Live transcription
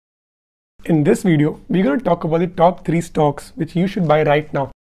In this video, we're going to talk about the top 3 stocks which you should buy right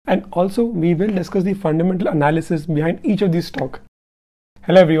now. And also, we will discuss the fundamental analysis behind each of these stocks.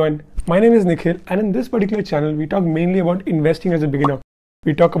 Hello everyone, my name is Nikhil, and in this particular channel, we talk mainly about investing as a beginner.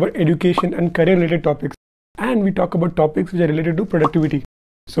 We talk about education and career related topics, and we talk about topics which are related to productivity.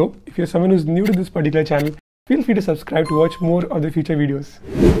 So, if you're someone who's new to this particular channel, feel free to subscribe to watch more of the future videos.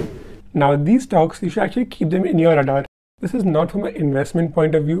 Now, these stocks, you should actually keep them in your radar. This is not from an investment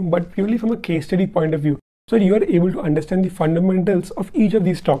point of view, but purely from a case study point of view, so you are able to understand the fundamentals of each of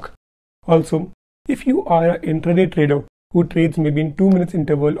these stocks. Also, if you are an intraday trader who trades maybe in 2 minutes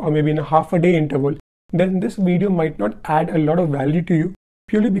interval or maybe in a half a day interval, then this video might not add a lot of value to you,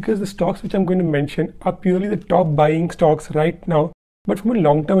 purely because the stocks which I'm going to mention are purely the top buying stocks right now, but from a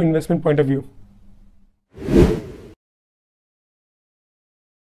long-term investment point of view.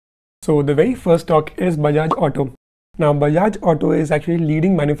 So the very first stock is Bajaj Auto. Now, Bajaj Auto is actually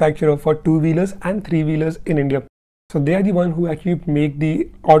leading manufacturer for two-wheelers and three-wheelers in India. So they are the one who actually make the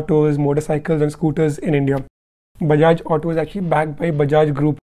autos, motorcycles and scooters in India. Bajaj Auto is actually backed by Bajaj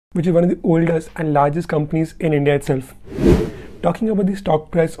Group, which is one of the oldest and largest companies in India itself. Talking about the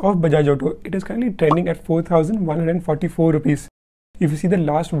stock price of Bajaj Auto, it is currently trending at 4,144 rupees. If you see the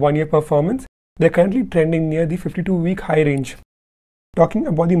last 1 year performance, they are currently trending near the 52-week high range. Talking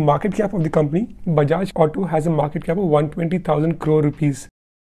about the market cap of the company, Bajaj Auto has a market cap of 120,000 crore rupees.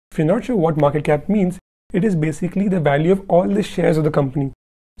 If you're not sure what market cap means, it is basically the value of all the shares of the company.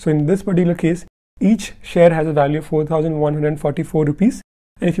 So in this particular case, each share has a value of 4,144 rupees.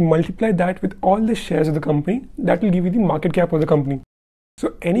 And if you multiply that with all the shares of the company, that will give you the market cap of the company.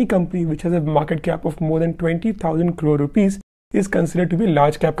 So any company which has a market cap of more than 20,000 crore rupees is considered to be a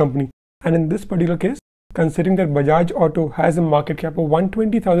large cap company. And in this particular case, considering that Bajaj Auto has a market cap of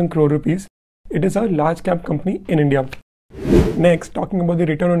 120,000 crore rupees, it is a large cap company in India. Next, talking about the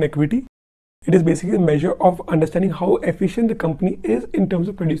return on equity, it is basically a measure of understanding how efficient the company is in terms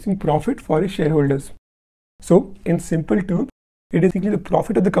of producing profit for its shareholders. So, in simple terms, it is basically the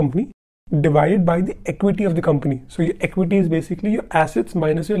profit of the company divided by the equity of the company. So, your equity is basically your assets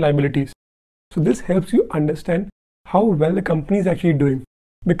minus your liabilities. So, this helps you understand how well the company is actually doing.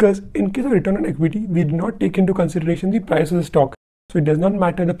 Because in case of return on equity, we do not take into consideration the price of the stock. So it does not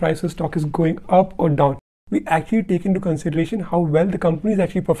matter the price of the stock is going up or down. We actually take into consideration how well the company is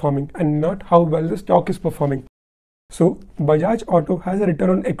actually performing and not how well the stock is performing. So Bajaj Auto has a return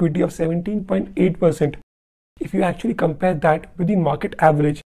on equity of 17.8%. If you actually compare that with the market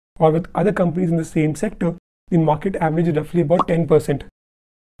average or with other companies in the same sector, the market average is roughly about 10%.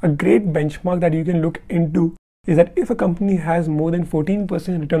 A great benchmark that you can look into is that if a company has more than 14%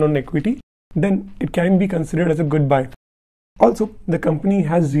 return on equity, then it can be considered as a good buy. Also, the company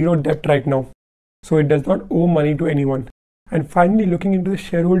has zero debt right now, so it does not owe money to anyone. And finally, looking into the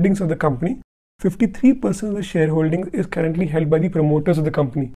shareholdings of the company, 53% of the shareholding is currently held by the promoters of the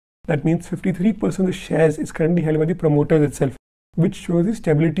company. That means 53% of the shares is currently held by the promoters itself, which shows the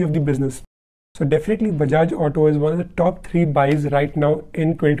stability of the business. So definitely Bajaj Auto is one of the top 3 buys right now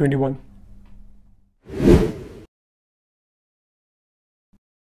in 2021.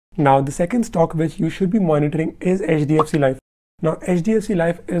 Now, the second stock which you should be monitoring is HDFC Life. Now, HDFC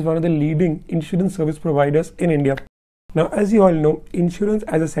Life is one of the leading insurance service providers in India. Now, as you all know, insurance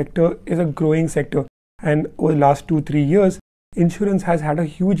as a sector is a growing sector, and over the last 2-3 years, insurance has had a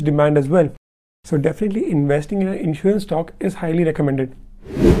huge demand as well. So definitely investing in an insurance stock is highly recommended.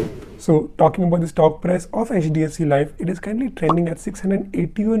 So talking about the stock price of HDFC Life, it is currently trending at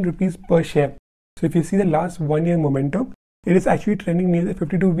 681 rupees per share. So if you see the last 1 year momentum, it is actually trending near the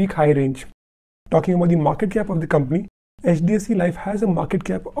 52-week high range. Talking about the market cap of the company, HDFC Life has a market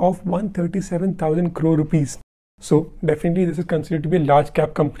cap of 137,000 crore rupees. So definitely this is considered to be a large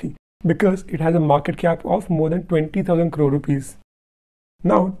cap company because it has a market cap of more than 20,000 crore rupees.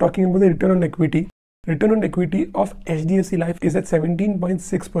 Now talking about the return on equity of HDFC Life is at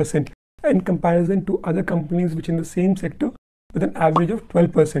 17.6% in comparison to other companies which in the same sector with an average of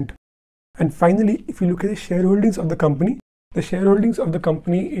 12%. And finally, if you look at the shareholdings of the company, the shareholdings of the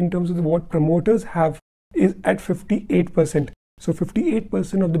company in terms of what promoters have is at 58%. So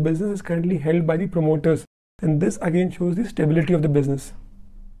 58% of the business is currently held by the promoters, and this again shows the stability of the business.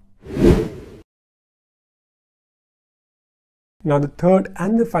 Now the third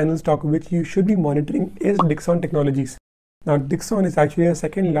and the final stock which you should be monitoring is Dixon Technologies. Now Dixon is actually the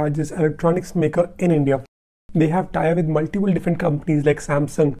second largest electronics maker in India. They have tie-up with multiple different companies like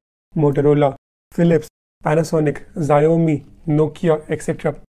Samsung, Motorola, Philips, Panasonic, Xiaomi, Nokia,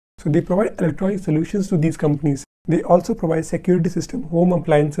 etc. So they provide electronic solutions to these companies. They also provide security system, home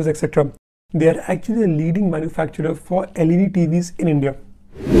appliances, etc. They are actually a leading manufacturer for LED TVs in India.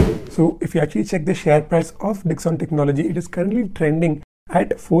 So if you actually check the share price of Dixon Technology, it is currently trending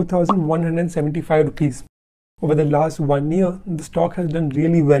at 4,175 rupees. Over the last 1 year, the stock has done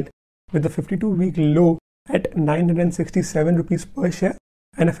really well, with the 52-week low at 967 rupees per share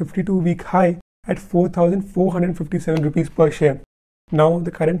and a 52-week high at 4,457 rupees per share. Now,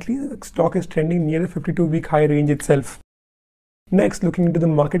 currently the stock is trending near the 52-week high range itself. Next, looking into the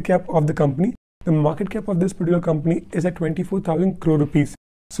market cap of the company, the market cap of this particular company is at 24,000 crore rupees.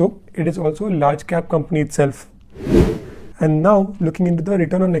 So, it is also a large cap company itself. And now, looking into the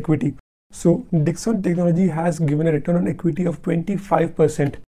return on equity. So, Dixon Technology has given a return on equity of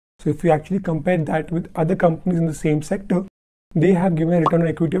 25%. So, if you actually compare that with other companies in the same sector, they have given a return on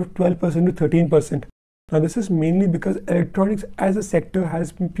equity of 12% to 13%. Now, this is mainly because electronics as a sector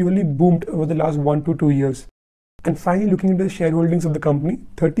has purely boomed over the last 1 to 2 years. And finally, looking into the shareholdings of the company,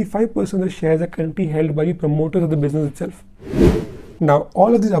 35% of the shares are currently held by the promoters of the business itself. Now,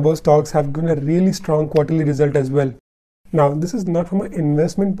 all of these above stocks have given a really strong quarterly result as well. Now, this is not from an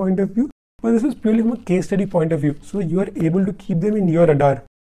investment point of view, but this is purely from a case study point of view. So you are able to keep them in your radar.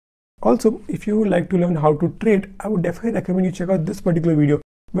 Also, if you would like to learn how to trade, I would definitely recommend you check out this particular video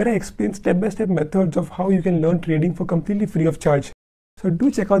where I explain step-by-step methods of how you can learn trading for completely free of charge. So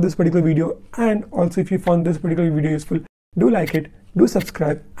do check out this particular video, and also if you found this particular video useful, do like it, do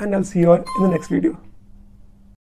subscribe, and I'll see you all in the next video.